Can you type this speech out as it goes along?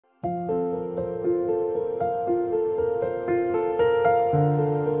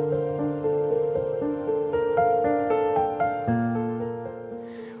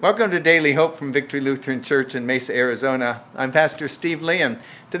Welcome to Daily Hope from Victory Lutheran Church in Mesa, Arizona. I'm Pastor Steve Lien.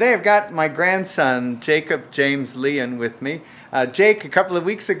 Today I've got my grandson, Jacob James Lien, with me. Jake, a couple of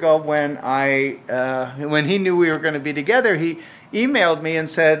weeks ago when he knew we were going to be together, he emailed me and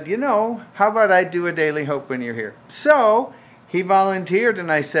said, you know, how about I do a Daily Hope when you're here? So he volunteered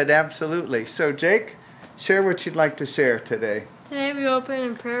and I said, absolutely. So Jake, share what you'd like to share today. Today we open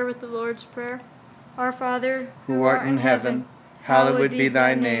in prayer with the Lord's Prayer. Our Father, who art in heaven, hallowed be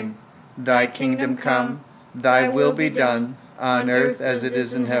thy name. Thy kingdom come, thy will be done, on earth as it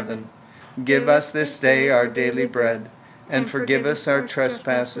is in heaven. Give us this day our daily bread, and forgive us our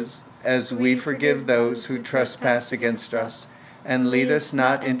trespasses, as we forgive those who trespass against us. And lead us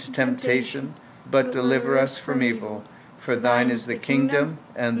not into temptation, but deliver us from evil. For thine is the kingdom,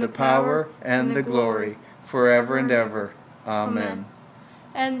 and the power, and the glory, forever and ever. Amen.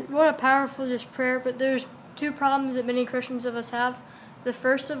 And what a powerful just prayer, but there's two problems that many Christians of us have. The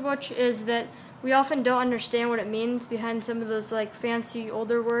first of which is that we often don't understand what it means behind some of those like fancy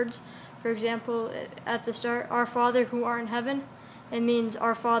older words. For example, at the start, our Father who art in heaven, it means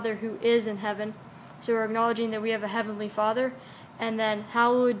our Father who is in heaven. So we're acknowledging that we have a heavenly Father. And then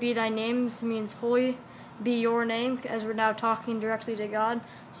hallowed be thy name means holy be your name, as we're now talking directly to God.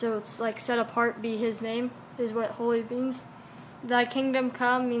 So it's like set apart be his name is what holy means. Thy kingdom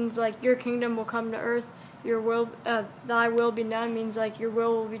come means like your kingdom will come to earth. Your will, thy will be done means like your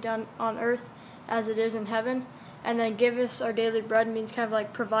will be done on earth as it is in heaven. And then give us our daily bread means kind of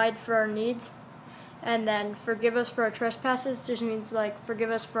like provide for our needs. And then forgive us for our trespasses just means like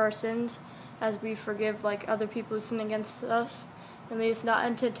forgive us for our sins as we forgive like other people who sin against us. And lead us not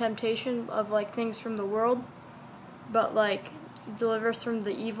into temptation of like things from the world, but like deliver us from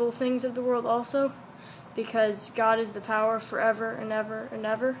the evil things of the world also, because God is the power forever and ever and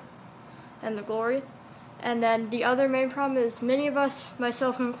ever, and the glory. And then the other main problem is many of us,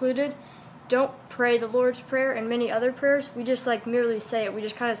 myself included, don't pray the Lord's Prayer and many other prayers. We just like merely say it. We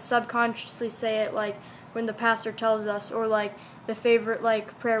just kind of subconsciously say it like when the pastor tells us, or like the favorite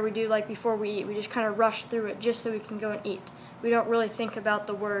like prayer we do like before we eat. We just kind of rush through it just so we can go and eat. We don't really think about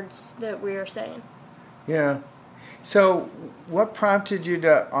the words that we are saying. Yeah. So what prompted you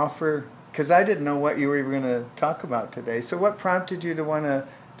to offer, because I didn't know what you were going to talk about today, so what prompted you to want to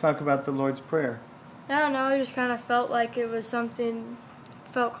talk about the Lord's Prayer? I don't know, I just kind of felt like it was something,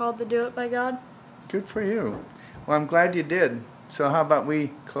 felt called to do it by God. Good for you. Well, I'm glad you did. So how about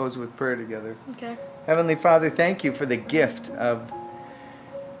we close with prayer together? Okay. Heavenly Father, thank you for the gift of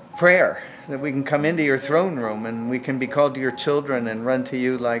prayer, that we can come into your throne room and we can be called to your children and run to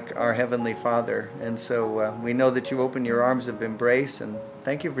you like our Heavenly Father. And so we know that you open your arms of embrace, and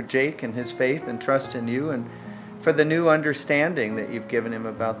thank you for Jake and his faith and trust in you, and for the new understanding that you've given him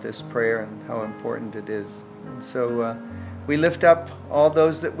about this prayer and how important it is. And so we lift up all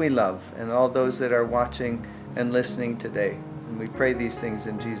those that we love and all those that are watching and listening today. And we pray these things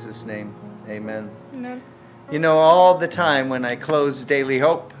in Jesus' name. Amen. Amen. You know, all the time when I close Daily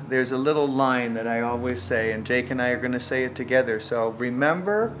Hope, there's a little line that I always say, and Jake and I are going to say it together. So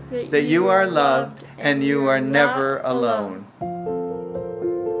remember that you are loved and you are never alone.